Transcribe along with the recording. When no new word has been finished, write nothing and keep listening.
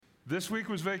This week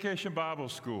was Vacation Bible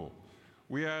School.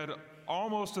 We had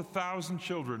almost 1,000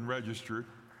 children registered.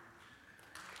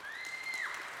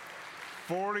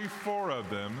 44 of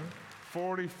them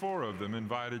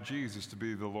invited Jesus to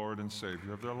be the Lord and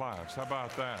Savior of their lives. How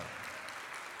about that?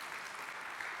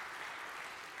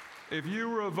 If you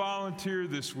were a volunteer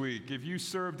this week, if you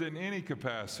served in any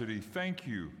capacity, thank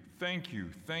you, thank you,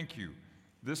 thank you.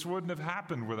 This wouldn't have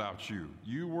happened without you.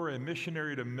 You were a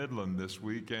missionary to Midland this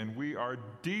week, and we are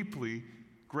deeply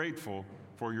grateful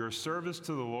for your service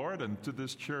to the Lord and to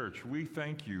this church. We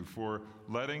thank you for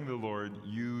letting the Lord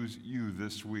use you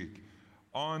this week.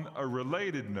 On a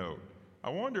related note,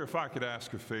 I wonder if I could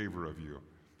ask a favor of you.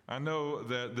 I know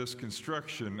that this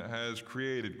construction has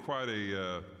created quite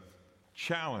a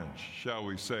challenge, shall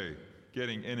we say,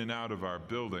 getting in and out of our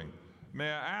building. May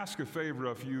I ask a favor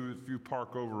of you, if you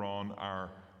park over on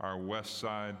our west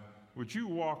side, would you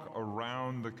walk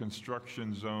around the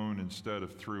construction zone instead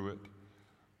of through it?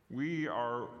 We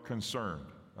are concerned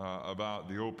about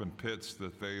the open pits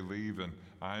that they leave, and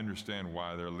I understand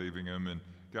why they're leaving them, and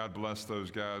God bless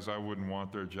those guys. I wouldn't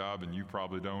want their job, and you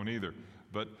probably don't either.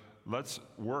 But let's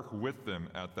work with them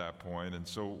at that point. And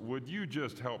so would you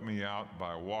just help me out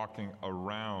by walking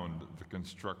around the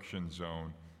construction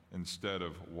zone instead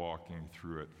of walking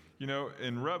through it? You know,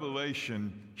 in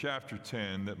Revelation chapter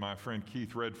 10 that my friend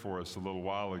Keith read for us a little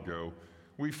while ago,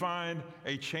 we find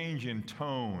a change in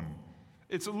tone.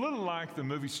 It's a little like the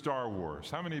movie Star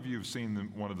Wars. How many of you have seen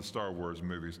one of the Star Wars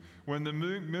movies? When the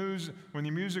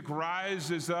music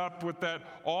rises up with that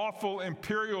awful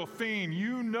imperial theme,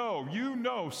 you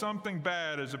know something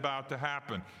bad is about to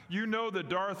happen. You know that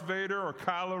Darth Vader or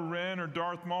Kylo Ren or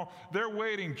Darth Maul, they're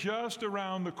waiting just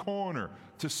around the corner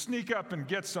to sneak up and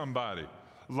get somebody.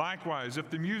 Likewise, if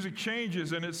the music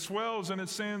changes and it swells and it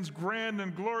sounds grand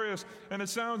and glorious and it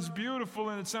sounds beautiful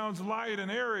and it sounds light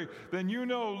and airy, then you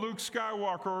know Luke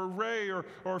Skywalker or Rey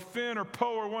or Finn or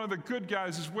Poe or one of the good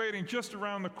guys is waiting just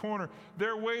around the corner.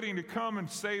 They're waiting to come and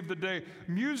save the day.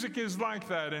 Music is like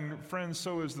that, and friends,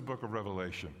 so is the book of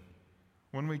Revelation.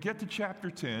 When we get to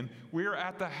chapter 10, we are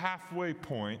at the halfway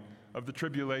point of the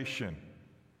tribulation.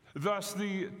 Thus,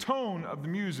 the tone of the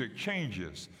music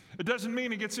changes. It doesn't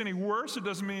mean it gets any worse. It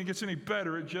doesn't mean it gets any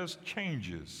better. It just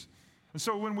changes. And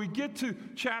so when we get to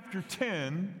chapter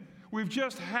 10, we've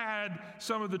just had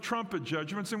some of the trumpet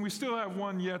judgments, and we still have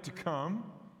one yet to come.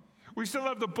 We still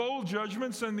have the bowl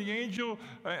judgments, and the angel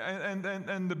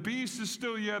and the beast is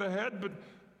still yet ahead. But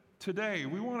today,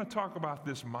 we want to talk about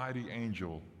this mighty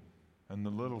angel and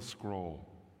the little scroll.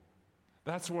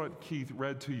 That's what Keith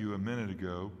read to you a minute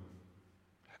ago.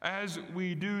 As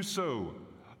we do so,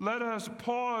 let us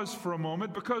pause for a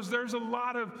moment, because there's a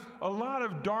lot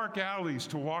of dark alleys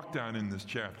to walk down in this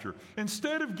chapter.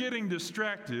 Instead of getting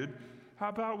distracted, how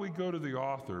about we go to the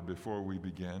author before we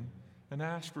begin and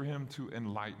ask for him to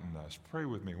enlighten us? Pray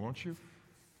with me, won't you?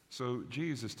 So,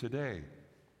 Jesus, today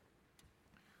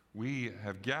we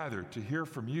have gathered to hear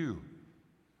from you.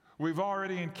 We've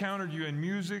already encountered you in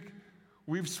music.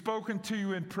 We've spoken to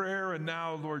you in prayer, and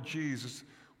now, Lord Jesus,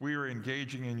 we are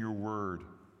engaging in your word.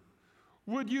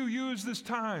 Would you use this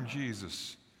time,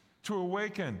 Jesus, to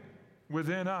awaken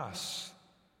within us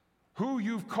who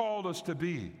you've called us to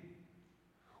be?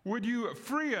 Would you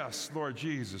free us, Lord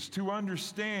Jesus, to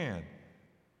understand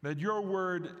that your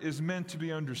word is meant to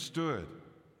be understood,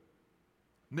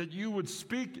 that you would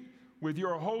speak with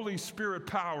your Holy Spirit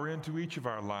power into each of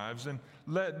our lives, and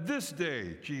let this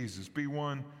day, Jesus, be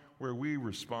one where we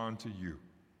respond to you.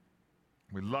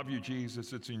 We love you,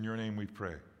 Jesus. It's in your name we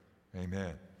pray.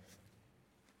 Amen.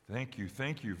 Thank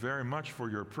you very much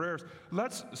for your prayers.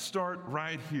 Let's start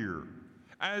right here.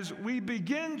 As we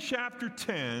begin chapter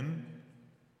 10,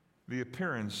 the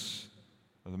appearance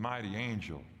of the mighty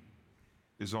angel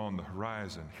is on the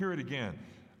horizon. Hear it again.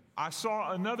 I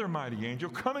saw another mighty angel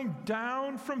coming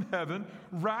down from heaven,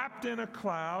 wrapped in a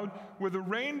cloud, with a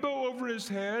rainbow over his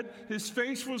head. His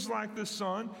face was like the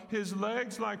sun, his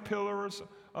legs like pillars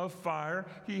of fire.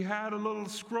 He had a little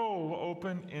scroll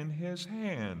open in his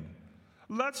hand.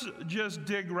 Let's just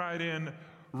dig right in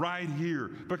right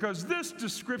here, because this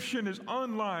description is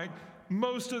unlike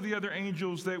most of the other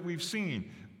angels that we've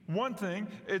seen. One thing,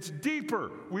 it's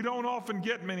deeper. We don't often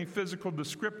get many physical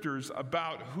descriptors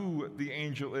about who the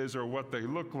angel is or what they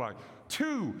look like.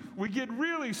 Two, we get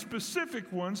really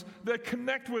specific ones that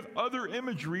connect with other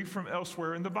imagery from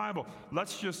elsewhere in the Bible.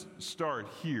 Let's just start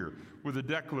here with a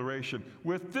declaration.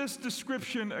 With this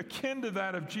description akin to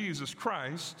that of Jesus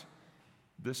Christ,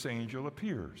 this angel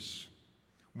appears.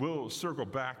 We'll circle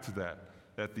back to that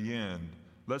at the end.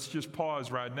 Let's just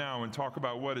pause right now and talk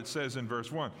about what it says in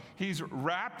verse 1. He's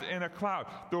wrapped in a cloud.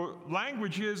 The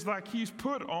language is like he's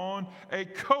put on a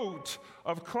coat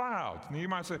of cloud. And you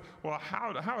might say, well,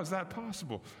 how is that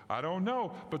possible? I don't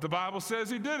know, but the Bible says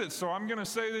he did it, so I'm going to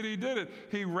say that he did it.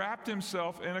 He wrapped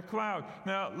himself in a cloud.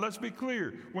 Now, let's be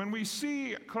clear. When we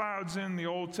see clouds in the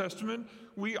Old Testament,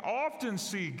 we often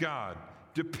see God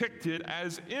depicted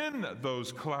as in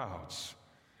those clouds.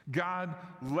 God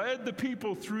led the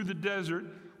people through the desert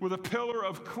with a pillar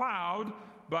of cloud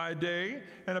by day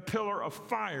and a pillar of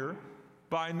fire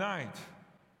by night.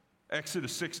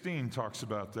 Exodus 16 talks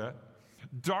about that.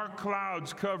 Dark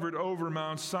clouds covered over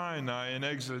Mount Sinai in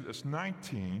Exodus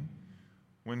 19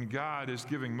 when God is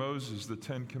giving Moses the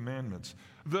Ten Commandments.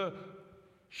 The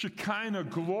Shekinah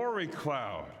glory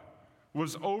cloud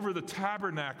was over the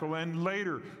tabernacle and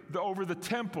later over the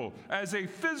temple as a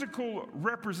physical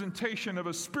representation of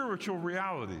a spiritual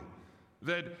reality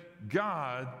that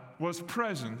God was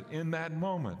present in that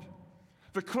moment.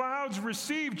 The clouds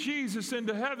received Jesus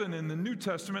into heaven in the New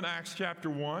Testament, Acts chapter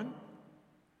 1.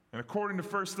 And according to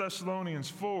 1 Thessalonians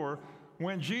 4,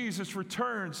 when Jesus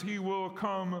returns, he will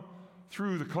come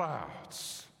through the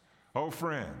clouds. Oh,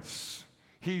 friends,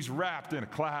 he's wrapped in a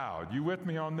cloud. You with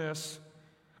me on this?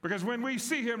 Because when we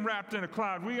see him wrapped in a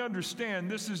cloud, we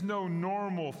understand this is no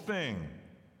normal thing.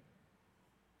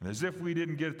 And as if we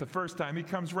didn't get it the first time, he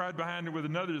comes right behind it with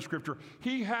another descriptor.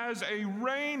 He has a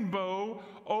rainbow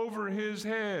over his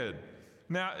head.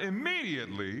 Now,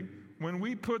 immediately, when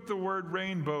we put the word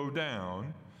rainbow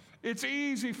down, it's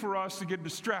easy for us to get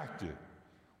distracted.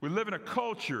 We live in a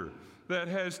culture that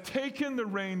has taken the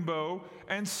rainbow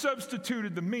and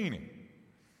substituted the meaning.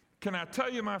 Can I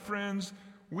tell you, my friends,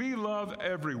 we love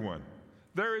everyone.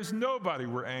 There is nobody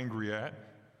we're angry at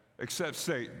except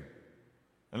Satan.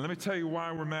 And let me tell you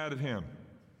why we're mad at him.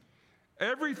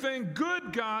 Everything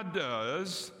good God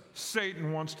does,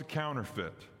 Satan wants to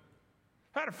counterfeit.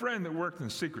 I had a friend that worked in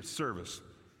the Secret Service.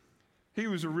 He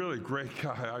was a really great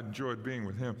guy. I enjoyed being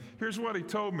with him. Here's what he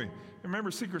told me.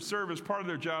 Remember, Secret Service, part of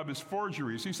their job is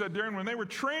forgeries. He said, Darin, when they were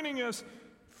training us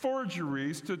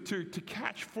forgeries, to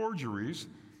catch forgeries,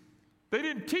 they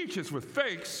didn't teach us with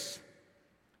fakes.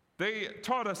 They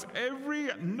taught us every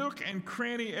nook and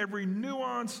cranny, every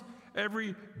nuance,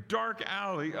 every dark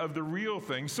alley of the real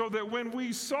thing, so that when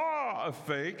we saw a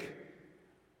fake,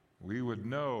 we would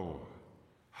know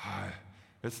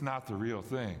it's not the real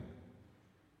thing.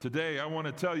 Today, I want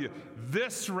to tell you,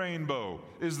 this rainbow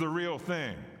is the real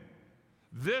thing.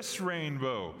 This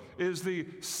rainbow is the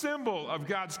symbol of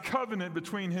God's covenant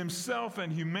between himself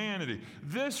and humanity.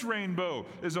 This rainbow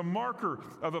is a marker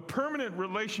of a permanent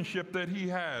relationship that he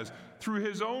has through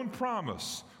his own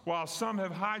promise. While some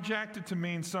have hijacked it to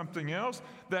mean something else,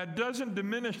 that doesn't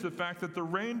diminish the fact that the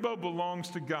rainbow belongs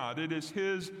to God. It is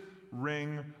his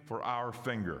ring for our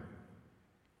finger.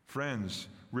 Friends,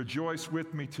 rejoice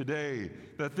with me today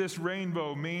that this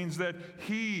rainbow means that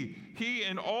he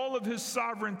in all of his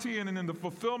sovereignty and in the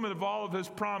fulfillment of all of his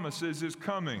promises is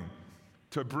coming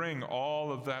to bring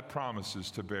all of that promises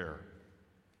to bear.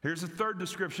 Here's a third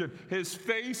description. His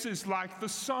face is like the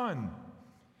sun.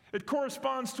 It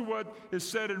corresponds to what is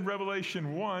said in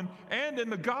Revelation 1 and in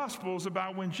the Gospels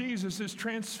about when Jesus is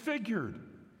transfigured.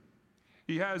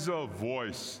 He has a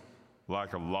voice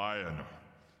like a lion.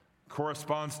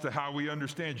 Corresponds to how we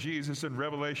understand Jesus in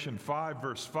Revelation 5,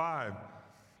 verse 5.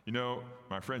 You know,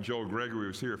 my friend Joel Gregory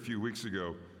was here a few weeks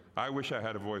ago. I wish I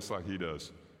had a voice like he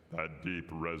does. That deep,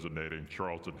 resonating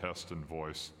Charlton Heston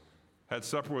voice. Had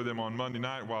supper with him on Monday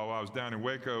night while I was down in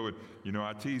Waco, and,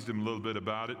 I teased him a little bit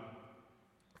about it.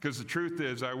 Because the truth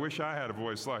is, I wish I had a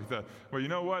voice like that. Well, you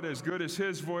know what? As good as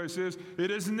his voice is, it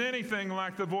isn't anything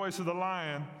like the voice of the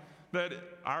lion that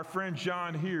our friend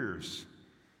John hears.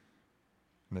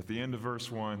 And at the end of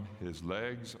verse 1, his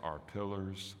legs are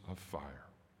pillars of fire.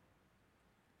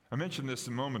 I mentioned this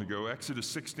a moment ago. Exodus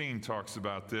 16 talks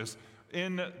about this.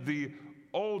 In the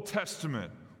Old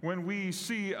Testament, when we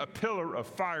see a pillar of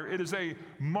fire, it is a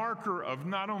marker of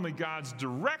not only God's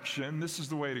direction, this is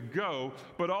the way to go,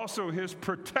 but also his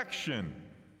protection,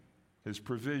 his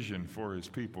provision for his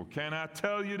people. Can I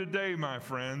tell you today, my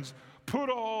friends, put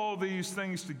all these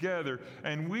things together,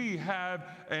 and we have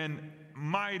an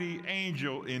mighty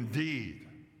angel indeed.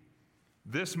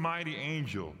 This mighty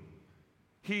angel,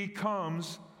 he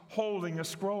comes holding a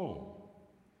scroll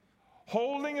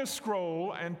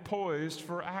and poised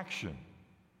for action.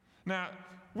 Now,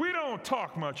 we don't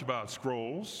talk much about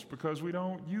scrolls because we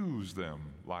don't use them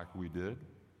like we did.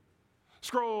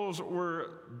 Scrolls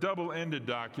were double-ended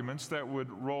documents that would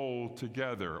roll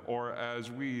together, or as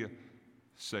we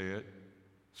say it,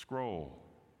 scroll.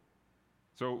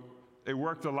 So it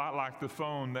worked a lot like the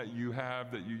phone that you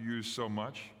have that you use so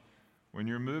much. When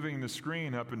you're moving the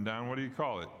screen up and down, what do you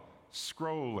call it?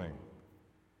 Scrolling.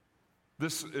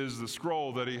 This is the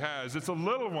scroll that he has. It's a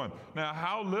little one. Now,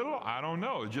 how little? I don't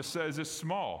know. It just says it's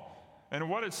small. And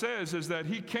what it says is that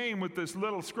he came with this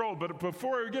little scroll. But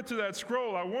before we get to that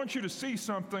scroll, I want you to see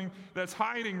something that's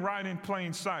hiding right in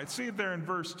plain sight. See it there in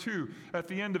verse 2 at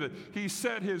the end of it. He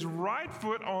set his right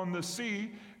foot on the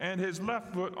sea and his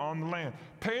left foot on the land.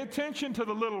 Pay attention to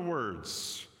the little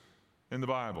words in the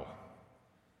Bible,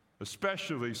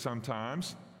 especially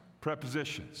sometimes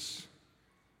prepositions.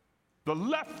 The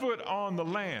left foot on the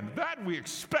land, that we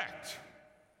expect.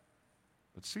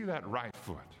 But see that right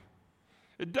foot.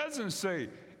 It doesn't say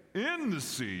in the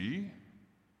sea,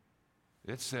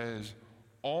 it says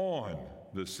on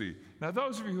the sea. Now,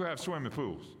 those of you who have swimming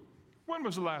pools, when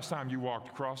was the last time you walked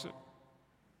across it?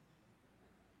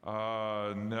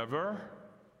 Never.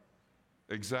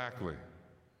 Exactly.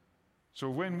 So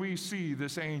when we see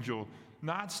this angel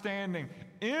not standing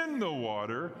in the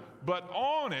water, but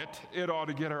on it, it ought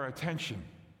to get our attention.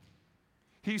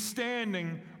 He's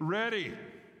standing ready.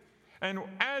 And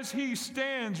as he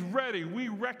stands ready, we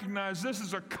recognize this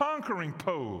is a conquering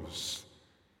pose.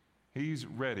 He's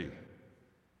ready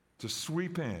to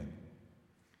sweep in.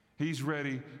 He's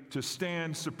ready to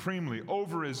stand supremely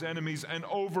over his enemies and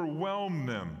overwhelm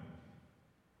them.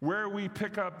 Where we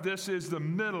pick up, this is the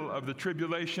middle of the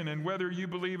tribulation, and whether you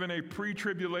believe in a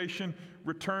pre-tribulation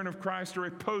return of Christ or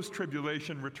a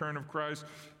post-tribulation return of Christ,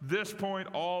 this point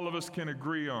all of us can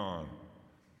agree on.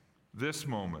 This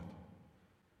moment,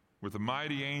 with a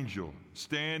mighty angel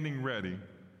standing ready,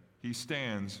 he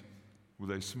stands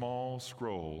with a small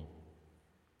scroll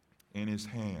in his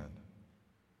hand.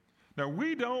 Now,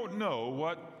 we don't know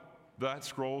what that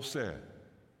scroll said.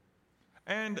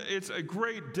 And it's a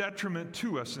great detriment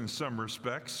to us in some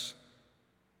respects.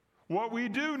 What we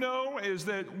do know is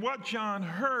that what John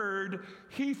heard,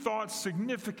 he thought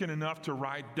significant enough to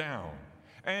write down.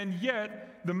 And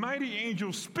yet, the mighty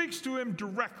angel speaks to him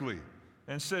directly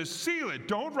and says, seal it,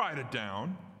 don't write it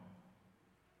down.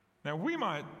 Now, we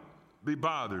might be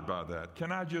bothered by that.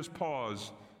 Can I just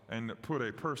pause and put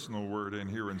a personal word in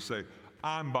here and say,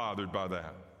 I'm bothered by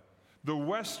that. The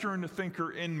Western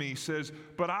thinker in me says,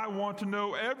 but I want to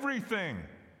know everything.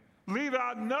 Leave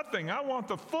out nothing. I want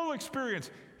the full experience.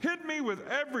 Hit me with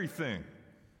everything.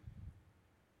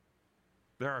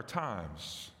 There are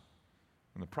times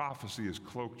when the prophecy is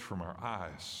cloaked from our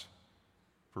eyes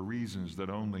for reasons that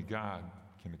only God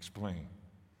can explain.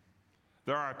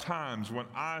 There are times when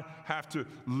I have to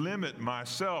limit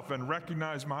myself and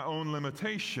recognize my own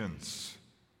limitations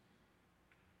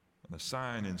and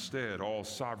assign instead all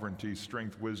sovereignty,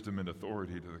 strength, wisdom, and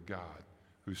authority to the God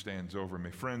who stands over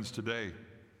me. Friends, today,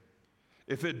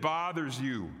 if it bothers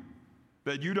you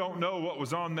that you don't know what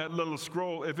was on that little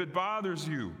scroll, if it bothers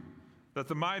you that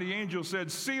the mighty angel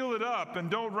said, seal it up and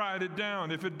don't write it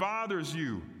down, if it bothers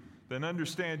you, then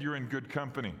understand you're in good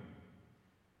company.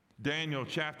 Daniel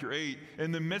chapter 8,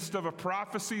 in the midst of a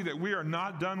prophecy that we are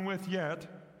not done with yet,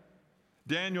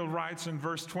 Daniel writes in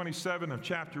verse 27 of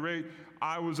chapter 8,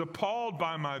 I was appalled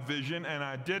by my vision and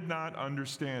I did not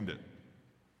understand it.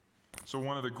 So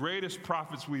one of the greatest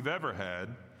prophets we've ever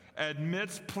had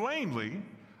admits plainly,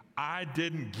 I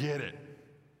didn't get it.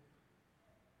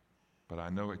 But I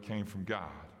know it came from God.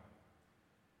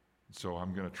 So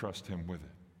I'm going to trust him with it.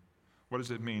 What does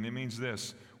it mean? It means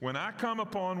this. When I come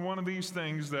upon one of these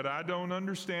things that I don't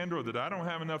understand or that I don't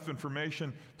have enough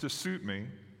information to suit me,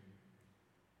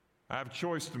 I have a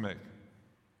choice to make.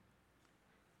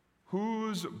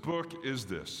 Whose book is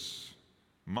this?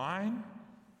 Mine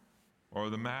or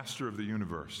the master of the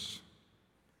universe?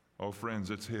 Oh, friends,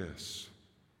 it's his.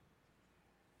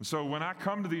 And so when I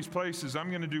come to these places, I'm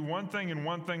going to do one thing and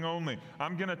one thing only.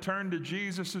 I'm going to turn to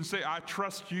Jesus and say, I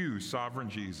trust you, sovereign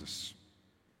Jesus.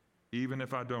 Even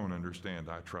if I don't understand,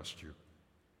 I trust you.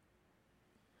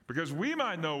 Because we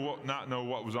might not know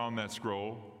what was on that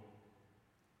scroll,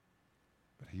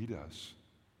 but he does.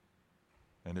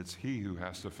 And it's he who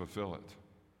has to fulfill it,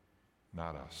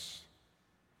 not us.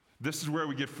 This is where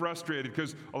we get frustrated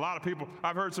because a lot of people,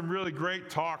 I've heard some really great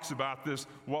talks about this,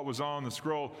 what was on the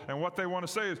scroll, and what they want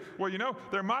to say is, well, you know,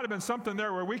 there might have been something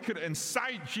there where we could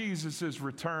incite Jesus'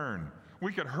 return.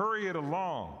 We could hurry it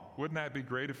along. Wouldn't that be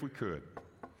great if we could?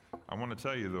 I want to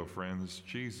tell you, though, friends,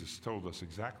 Jesus told us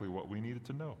exactly what we needed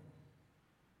to know.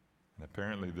 And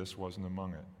apparently this wasn't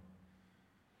among it.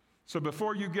 So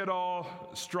before you get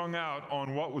all strung out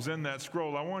on what was in that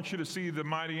scroll, I want you to see the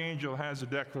mighty angel has a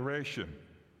declaration.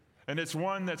 And it's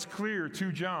one that's clear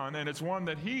to John, and it's one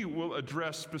that he will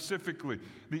address specifically.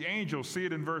 The angel, see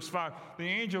it in verse 5, the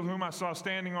angel whom I saw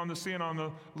standing on the sea and on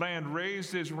the land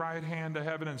raised his right hand to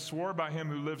heaven and swore by him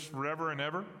who lives forever and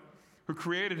ever, who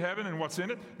created heaven and what's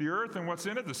in it, the earth and what's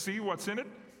in it, the sea, what's in it,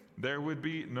 there would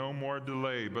be no more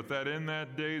delay, but that in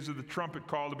that days of the trumpet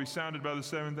call to be sounded by the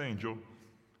seventh angel,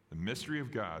 the mystery of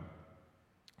God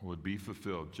would be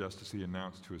fulfilled, just as he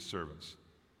announced to his servants,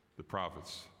 the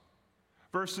prophets.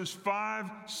 Verses 5,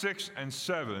 6, and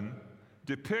 7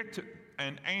 depict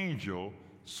an angel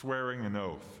swearing an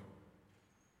oath.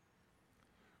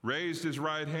 Raised his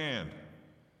right hand.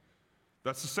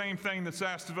 That's the same thing that's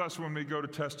asked of us when we go to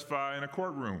testify in a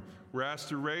courtroom. We're asked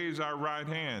to raise our right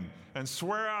hand and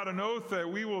swear out an oath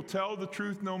that we will tell the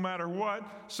truth no matter what,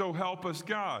 so help us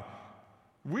God.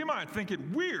 We might think it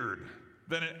weird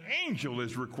that an angel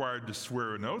is required to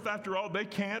swear an oath. After all, they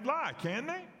can't lie, can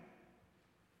they?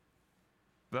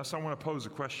 Thus, I want to pose a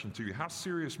question to you. How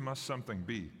serious must something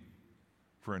be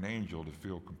for an angel to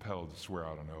feel compelled to swear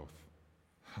out an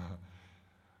oath?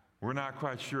 We're not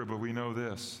quite sure, but we know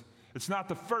this. It's not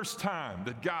the first time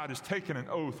that God has taken an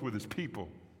oath with his people.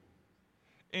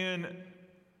 In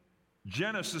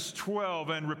Genesis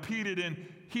 12 and repeated in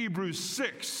Hebrews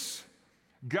 6,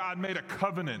 God made a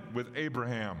covenant with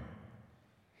Abraham.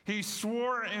 He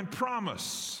swore and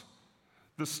promised,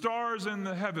 the stars in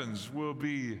the heavens will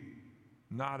be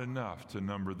not enough to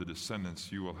number the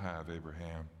descendants you will have,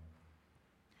 Abraham.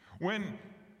 When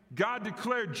God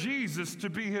declared Jesus to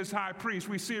be his high priest,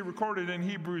 we see it recorded in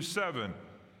Hebrews 7.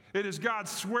 It is God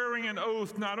swearing an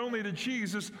oath not only to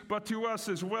Jesus, but to us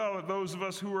as well, those of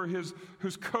us who are his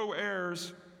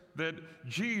co-heirs, that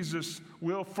Jesus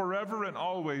will forever and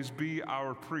always be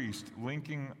our priest,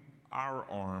 linking our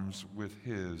arms with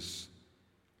his.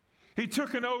 He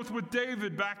took an oath with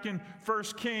David back in 1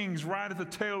 Kings, right at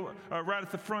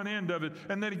the front end of it,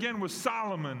 and then again with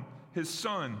Solomon, his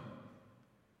son,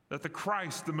 that the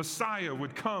Christ, the Messiah,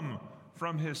 would come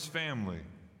from his family.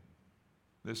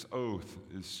 This oath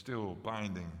is still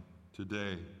binding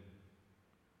today.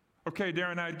 Okay,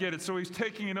 Darin, I get it. So he's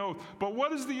taking an oath. But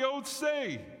what does the oath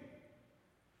say?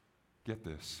 Get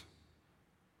this.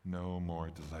 No more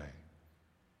delay.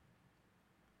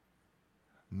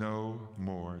 No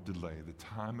more delay. The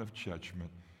time of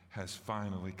judgment has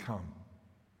finally come.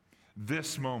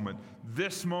 This moment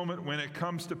when it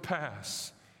comes to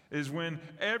pass, is when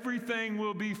everything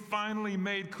will be finally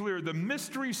made clear, the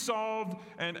mystery solved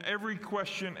and every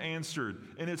question answered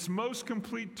in its most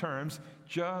complete terms,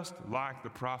 just like the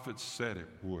prophets said it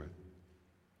would.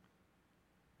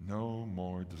 No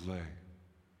more delay.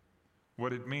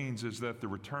 What it means is that the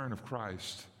return of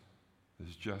Christ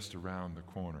is just around the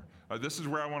corner. This is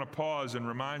where I want to pause and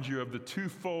remind you of the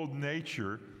twofold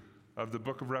nature of the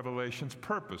book of Revelation's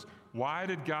purpose. Why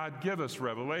did God give us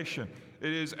Revelation?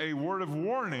 It is a word of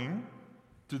warning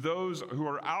to those who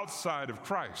are outside of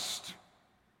Christ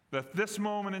that this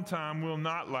moment in time will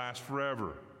not last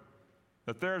forever,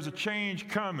 that there's a change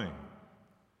coming.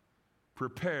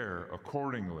 Prepare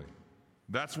accordingly.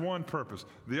 That's one purpose.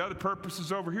 The other purpose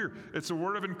is over here. It's a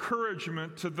word of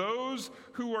encouragement to those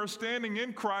who are standing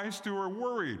in Christ, who are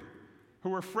worried,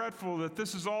 who are fretful that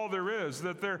this is all there is,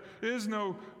 that there is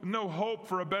no hope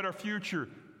for a better future,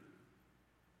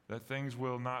 that things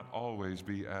will not always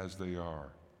be as they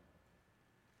are.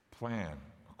 Plan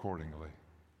accordingly.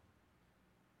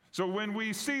 So when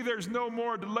we see there's no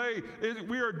more delay,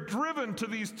 we are driven to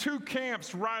these two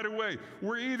camps right away.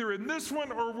 We're either in this one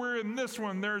or we're in this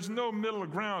one. There's no middle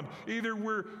ground. Either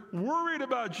we're worried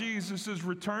about Jesus'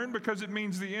 return because it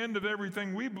means the end of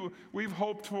everything we've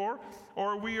hoped for,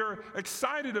 or we are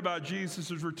excited about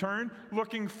Jesus' return,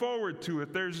 looking forward to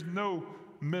it. There's no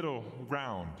middle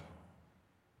ground.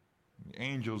 The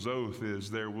angel's oath is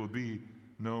there will be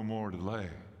no more delay.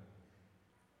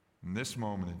 In this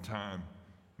moment in time,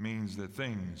 means that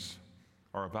things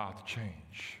are about to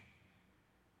change.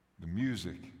 The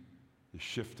music is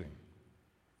shifting.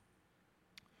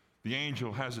 The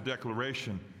angel has a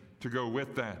declaration to go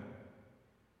with that.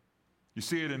 You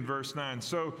see it in verse 9.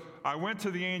 So I went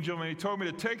to the angel and he told me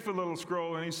to take the little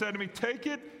scroll and he said to me, take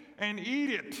it and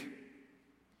eat it.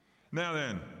 Now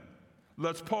then,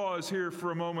 let's pause here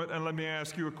for a moment and let me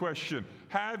ask you a question.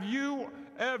 Have you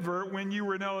ever, when you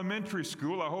were in elementary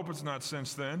school, I hope it's not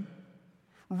since then,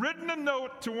 written a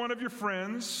note to one of your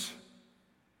friends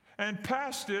and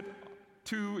passed it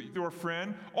to your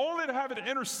friend only to have it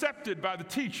intercepted by the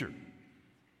teacher?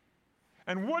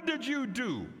 And what did you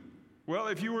do? Well,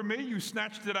 if you were me, you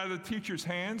snatched it out of the teacher's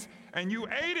hands and you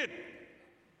ate it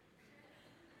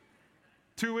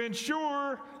to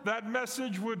ensure that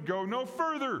message would go no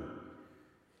further.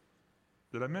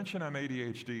 Did I mention I'm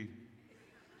ADHD?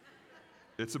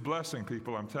 It's a blessing,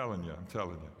 people, I'm telling you.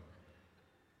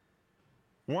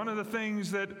 One of the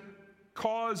things that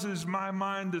causes my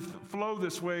mind to flow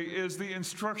this way is the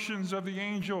instructions of the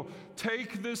angel.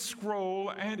 Take this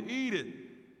scroll and eat it.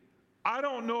 I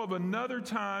don't know of another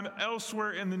time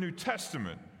elsewhere in the New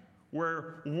Testament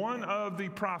where one of the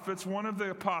prophets, one of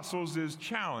the apostles is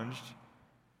challenged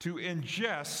to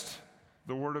ingest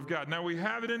the Word of God. Now we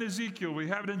have it in Ezekiel, we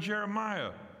have it in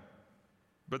Jeremiah,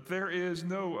 but there is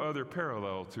no other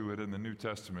parallel to it in the New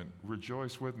Testament.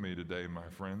 Rejoice with me today, my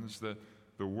friends, that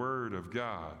the Word of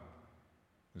God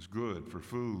is good for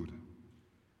food.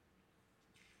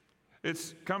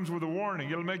 It comes with a warning.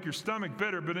 It'll make your stomach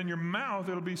bitter, but in your mouth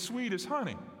it'll be sweet as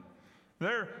honey.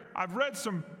 I've read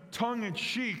some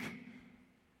tongue-in-cheek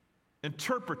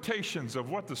interpretations of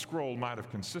what the scroll might have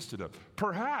consisted of.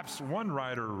 Perhaps, one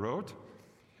writer wrote,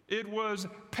 it was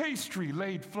pastry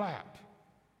laid flat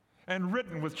and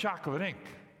written with chocolate ink.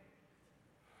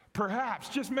 Perhaps,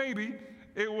 just maybe,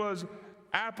 it was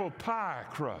apple pie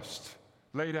crust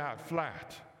laid out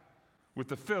flat with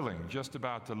the filling just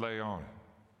about to lay on it.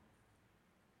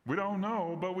 We don't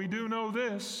know, but we do know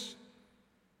this.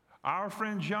 Our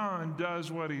friend John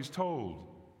does what he's told.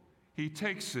 He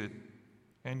takes it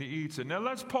and he eats it. Now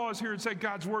let's pause here and say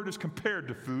God's Word is compared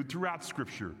to food throughout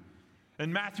Scripture.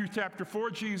 In Matthew chapter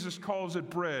 4, Jesus calls it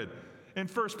bread. In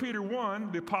 1 Peter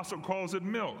 1, the apostle calls it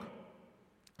milk.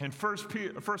 In 1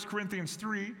 Corinthians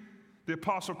 3, the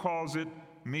apostle calls it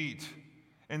meat.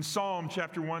 In Psalm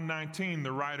chapter 119,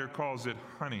 the writer calls it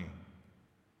honey.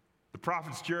 The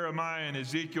prophets Jeremiah and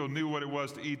Ezekiel knew what it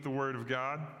was to eat the Word of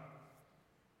God.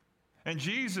 And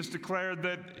Jesus declared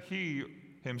that he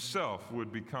himself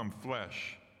would become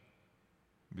flesh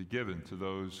and be given to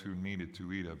those who needed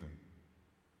to eat of him.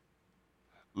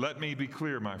 Let me be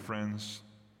clear, my friends.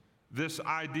 This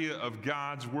idea of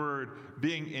God's Word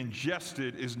being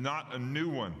ingested is not a new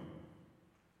one.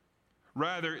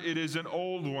 Rather, it is an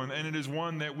old one, and it is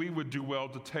one that we would do well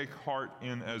to take heart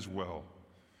in as well.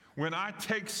 When I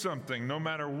take something, no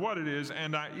matter what it is,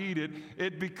 and I eat it,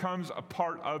 it becomes a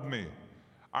part of me.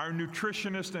 Our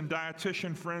nutritionist and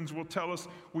dietitian friends will tell us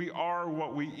we are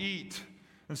what we eat.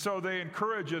 And so they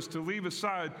encourage us to leave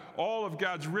aside all of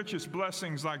God's richest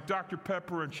blessings like Dr.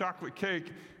 Pepper and chocolate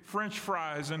cake, French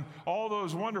fries, and all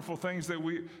those wonderful things that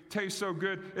we taste so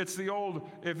good. It's the old,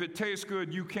 if it tastes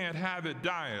good, you can't have it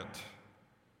diet.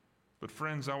 But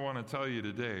friends, I want to tell you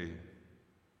today,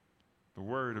 the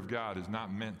Word of God is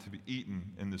not meant to be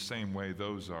eaten in the same way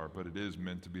those are, but it is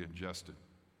meant to be ingested.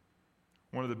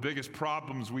 One of the biggest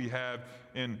problems we have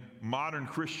in modern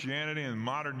Christianity and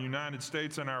modern United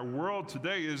States and our world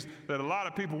today is that a lot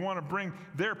of people want to bring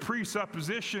their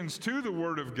presuppositions to the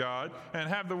Word of God and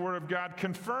have the Word of God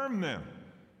confirm them.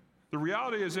 The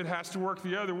reality is it has to work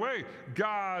the other way.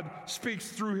 God speaks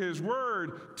through His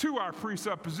Word to our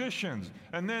presuppositions,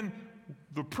 and then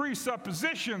the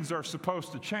presuppositions are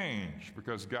supposed to change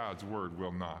because God's Word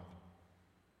will not.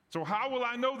 So how will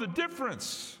I know the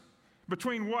difference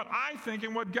between what I think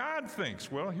and what God thinks?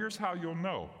 Well, here's how you'll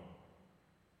know.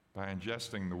 By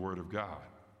ingesting the Word of God.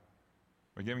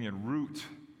 By giving it root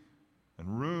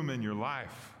and room in your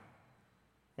life.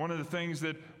 One of the things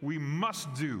that we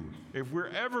must do if we're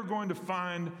ever going to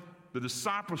find the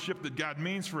discipleship that God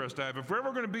means for us to have, if we're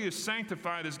ever going to be as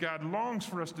sanctified as God longs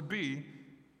for us to be,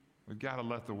 we've got to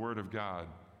let the Word of God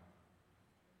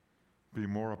be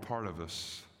more a part of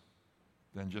us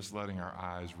than just letting our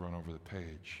eyes run over the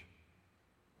page.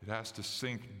 It has to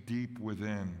sink deep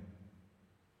within.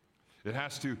 It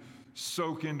has to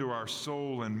soak into our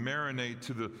soul and marinate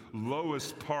to the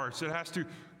lowest parts. It has to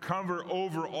cover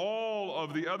over all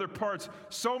of the other parts,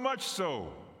 so much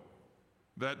so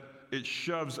that it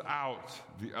shoves out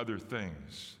the other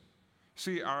things.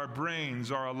 See, our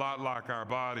brains are a lot like our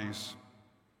bodies.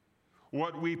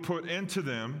 What we put into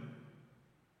them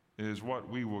is what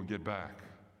we will get back.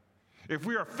 If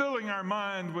we are filling our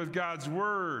mind with God's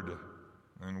Word,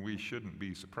 then we shouldn't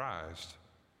be surprised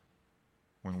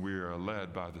when we are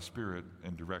led by the Spirit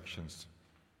in directions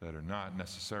that are not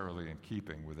necessarily in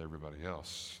keeping with everybody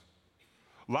else.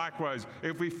 Likewise,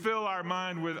 if we fill our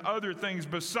mind with other things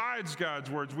besides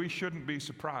God's words, we shouldn't be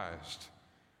surprised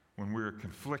when we're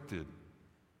conflicted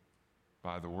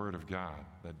by the Word of God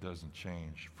that doesn't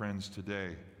change. Friends,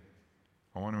 today,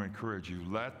 I want to encourage you,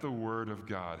 let the Word of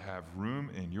God have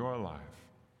room in your life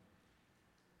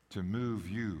to move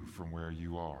you from where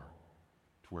you are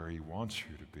to where He wants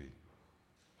you to be.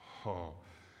 Oh,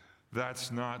 that's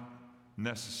not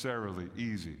necessarily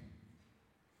easy,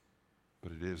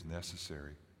 but it is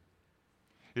necessary.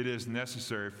 It is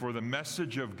necessary, for the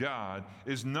message of God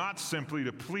is not simply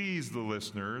to please the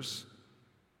listeners,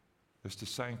 it's to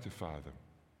sanctify them.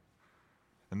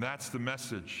 And that's the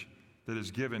message that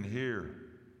is given here.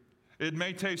 It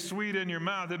may taste sweet in your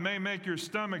mouth. It may make your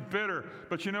stomach bitter.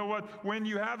 But you know what? When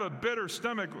you have a bitter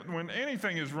stomach, when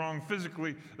anything is wrong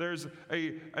physically, there's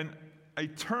a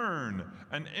turn,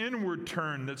 an inward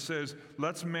turn that says,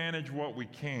 let's manage what we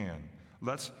can.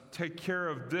 Let's take care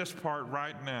of this part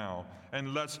right now,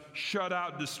 and let's shut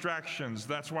out distractions.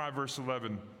 That's why verse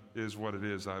 11 is what it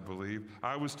is, I believe.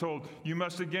 I was told, you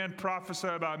must again prophesy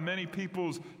about many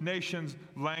peoples, nations,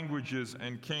 languages,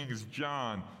 and kings.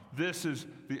 John, this is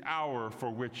the hour for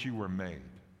which you were made.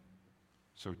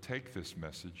 So take this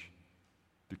message,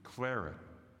 declare it,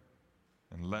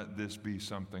 and let this be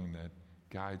something that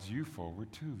guides you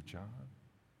forward too, John.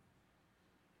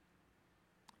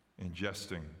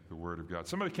 Ingesting the Word of God.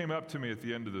 Somebody came up to me at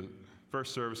the end of the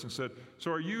first service and said, so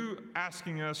are you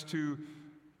asking us to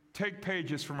take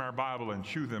pages from our Bible and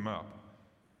chew them up?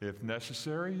 If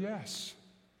necessary, yes.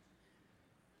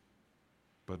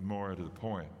 But more to the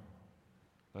point,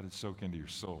 let it soak into your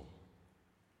soul.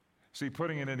 See,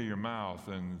 putting it into your mouth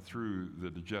and through the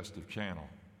digestive channel,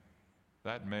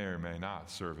 that may or may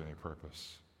not serve any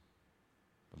purpose.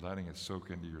 But letting it soak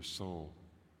into your soul,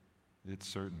 it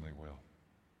certainly will.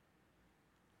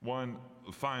 One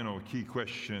final key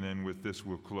question, and with this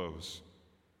we'll close.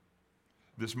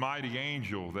 This mighty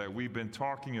angel that we've been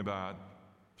talking about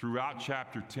throughout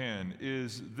chapter 10,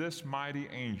 is this mighty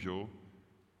angel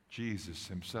Jesus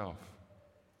himself?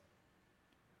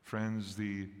 Friends,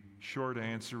 the short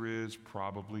answer is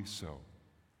probably so.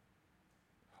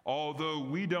 Although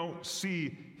we don't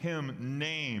see him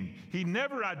named, he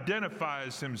never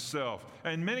identifies himself.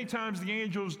 And many times the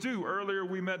angels do. Earlier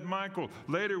we met Michael.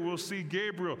 Later we'll see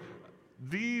Gabriel.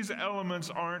 These elements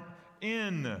aren't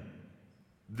in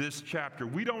this chapter.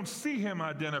 We don't see him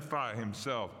identify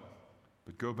himself.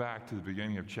 But go back to the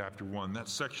beginning of chapter 1, that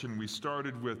section we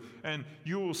started with, and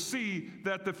you will see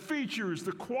that the features,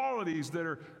 the qualities that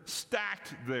are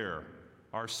stacked there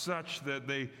are such that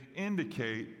they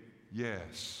indicate,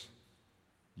 yes,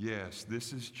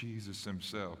 this is Jesus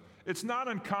himself. It's not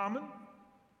uncommon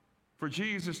for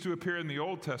Jesus to appear in the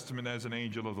Old Testament as an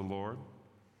angel of the Lord.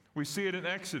 We see it in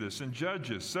Exodus and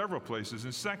Judges, several places.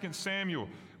 In 2 Samuel,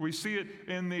 we see it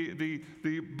in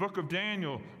the book of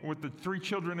Daniel with the three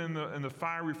children in the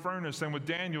fiery furnace, and with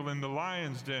Daniel in the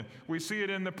lion's den. We see it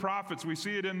in the prophets. We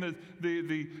see it in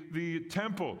the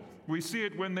temple. We see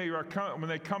it when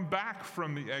they come back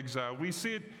from the exile. We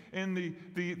see it in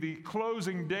the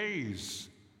closing days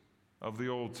of the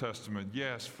Old Testament.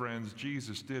 Yes, friends,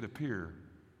 Jesus did appear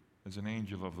as an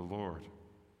angel of the Lord.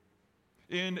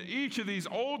 In each of these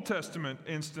Old Testament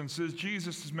instances,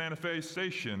 Jesus'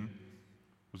 manifestation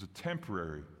was a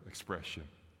temporary expression,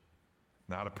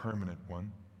 not a permanent one.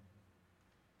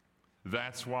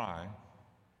 That's why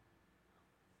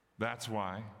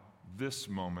this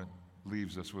moment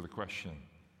leaves us with a question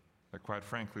that, quite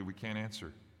frankly, we can't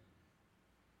answer.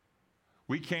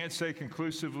 We can't say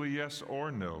conclusively yes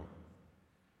or no,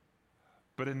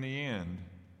 but in the end,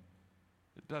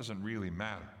 it doesn't really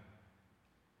matter.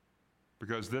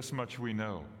 Because this much we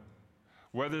know.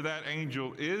 Whether that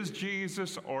angel is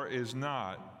Jesus or is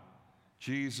not,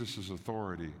 Jesus'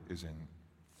 authority is in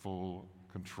full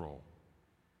control.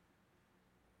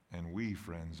 And we,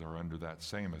 friends, are under that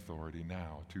same authority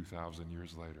now, 2,000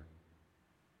 years later.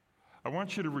 I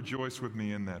want you to rejoice with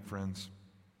me in that, friends.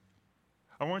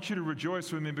 I want you to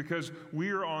rejoice with me because we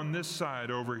are on this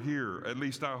side over here. At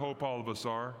least I hope all of us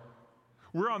are.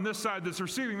 We're on this side that's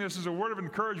receiving this as a word of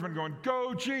encouragement, going,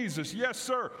 go Jesus, yes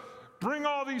sir, bring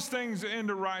all these things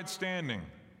into right standing.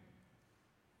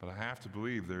 But I have to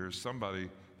believe there's somebody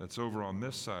that's over on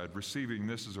this side receiving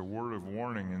this as a word of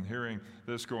warning and hearing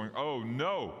this going, oh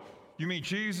no, you mean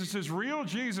Jesus is real?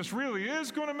 Jesus really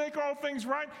is going to make all things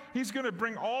right? He's going to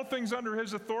bring all things under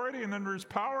his authority and under his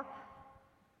power?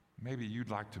 Maybe you'd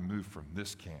like to move from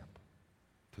this camp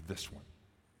to this one.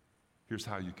 Here's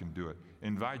how you can do it.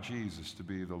 Invite Jesus to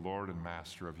be the Lord and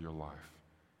Master of your life.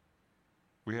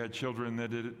 We had children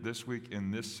that did it this week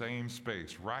in this same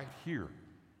space, right here.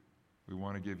 We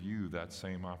want to give you that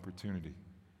same opportunity.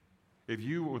 If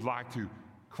you would like to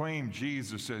claim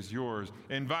Jesus as yours,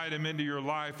 invite him into your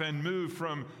life and move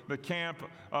from the camp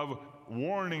of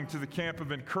warning to the camp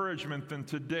of encouragement, then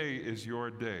today is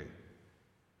your day.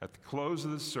 At the close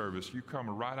of the service, you come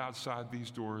right outside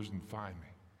these doors and find me.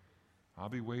 I'll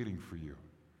be waiting for you,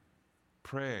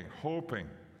 praying, hoping,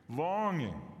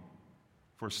 longing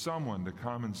for someone to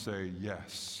come and say,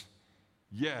 yes,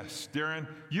 yes, Darin,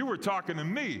 you were talking to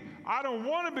me. I don't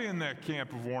want to be in that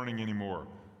camp of warning anymore.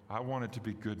 I want it to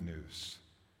be good news.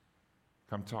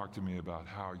 Come talk to me about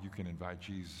how you can invite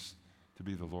Jesus to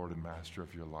be the Lord and Master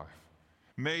of your life.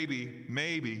 Maybe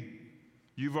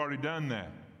you've already done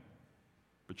that,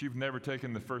 but you've never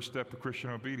taken the first step of Christian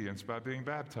obedience by being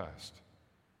baptized.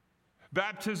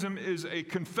 Baptism is a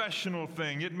confessional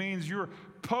thing. It means you're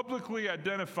publicly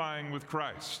identifying with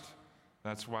Christ.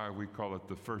 That's why we call it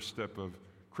the first step of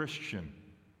Christian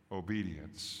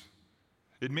obedience.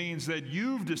 It means that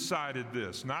you've decided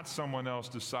this, not someone else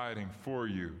deciding for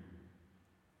you.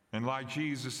 And like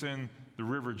Jesus in the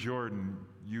River Jordan,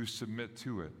 you submit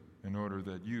to it in order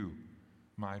that you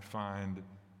might find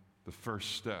the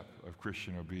first step of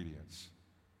Christian obedience.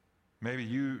 Maybe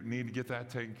you need to get that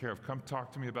taken care of. Come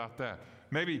talk to me about that.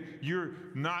 Maybe you're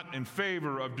not in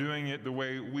favor of doing it the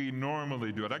way we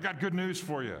normally do it. I got good news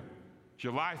for you.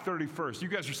 July 31st. You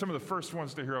guys are some of the first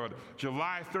ones to hear about it.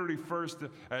 July 31st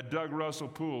at Doug Russell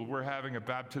Pool, we're having a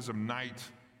baptism night.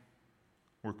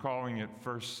 We're calling it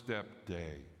First Step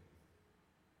Day.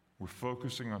 We're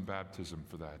focusing on baptism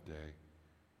for that day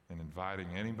and inviting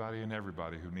anybody and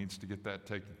everybody who needs to get that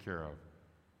taken care of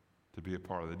to be a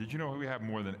part of it. Did you know we have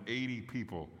more than 80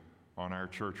 people on our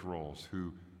church rolls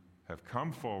who have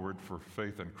come forward for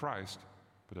faith in Christ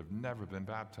but have never been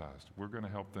baptized? We're going to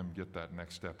help them get that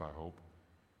next step, I hope.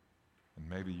 And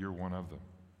maybe you're one of them.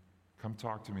 Come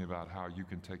talk to me about how you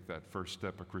can take that first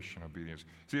step of Christian obedience.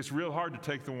 See, it's real hard to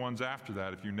take the ones after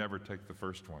that if you never take the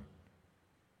first one.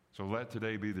 So let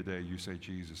today be the day you say,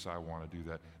 Jesus, I want to do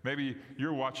that. Maybe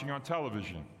you're watching on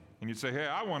television and you'd say, hey,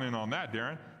 I want in on that,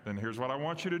 Darin. Then here's what I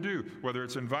want you to do. Whether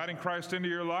it's inviting Christ into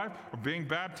your life or being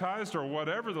baptized or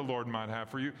whatever the Lord might have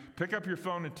for you, pick up your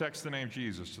phone and text the name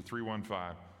Jesus to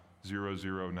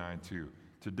 315-0092.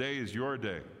 Today is your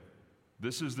day.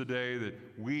 This is the day that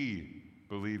we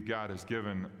believe God has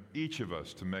given each of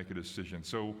us to make a decision.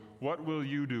 So what will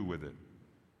you do with it?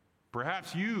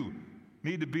 Perhaps you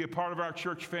need to be a part of our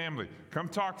church family. Come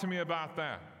talk to me about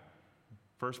that.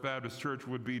 First Baptist Church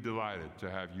would be delighted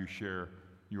to have you share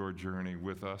your journey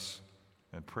with us.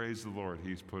 And praise the Lord,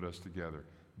 He's put us together.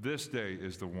 This day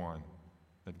is the one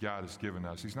that God has given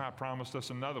us. He's not promised us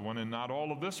another one, and not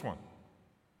all of this one.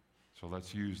 So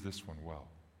let's use this one well.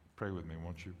 Pray with me,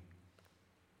 won't you?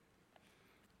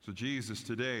 So Jesus,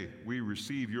 today we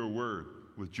receive your word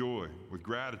with joy, with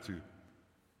gratitude.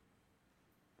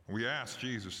 We ask,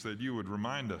 Jesus, that you would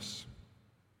remind us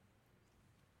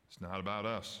it's not about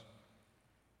us.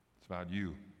 It's about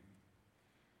you.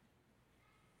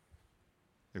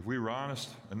 If we were honest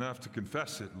enough to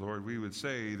confess it, Lord, we would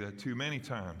say that too many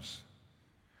times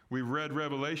we've read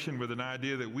Revelation with an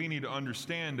idea that we need to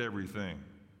understand everything.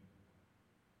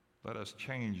 Let us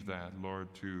change that,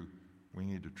 Lord, to we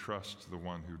need to trust the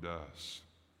one who does.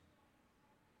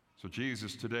 So,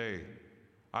 Jesus, today,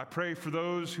 I pray for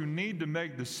those who need to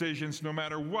make decisions no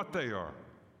matter what they are,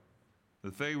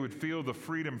 that they would feel the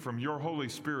freedom from your Holy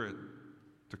Spirit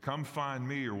to come find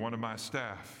me or one of my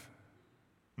staff,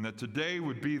 and that today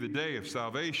would be the day of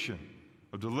salvation,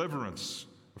 of deliverance,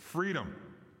 of freedom,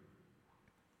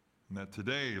 and that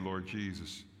today, Lord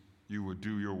Jesus, you would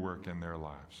do your work in their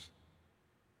lives.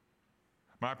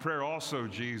 My prayer also,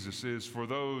 Jesus, is for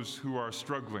those who are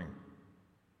struggling,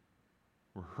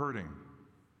 who are hurting,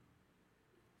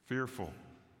 fearful.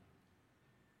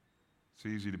 It's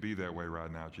easy to be that way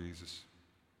right now, Jesus.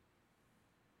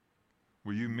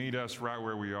 Will you meet us right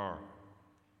where we are?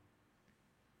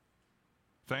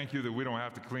 Thank you that we don't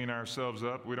have to clean ourselves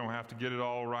up. We don't have to get it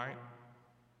all right.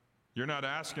 You're not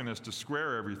asking us to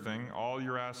square everything. All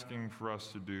you're asking for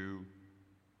us to do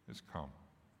is come.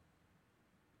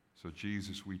 So,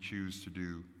 Jesus, we choose to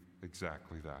do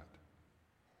exactly that.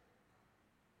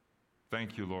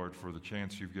 Thank you, Lord, for the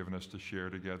chance you've given us to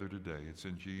share together today. It's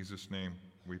in Jesus' name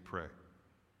we pray.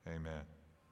 Amen.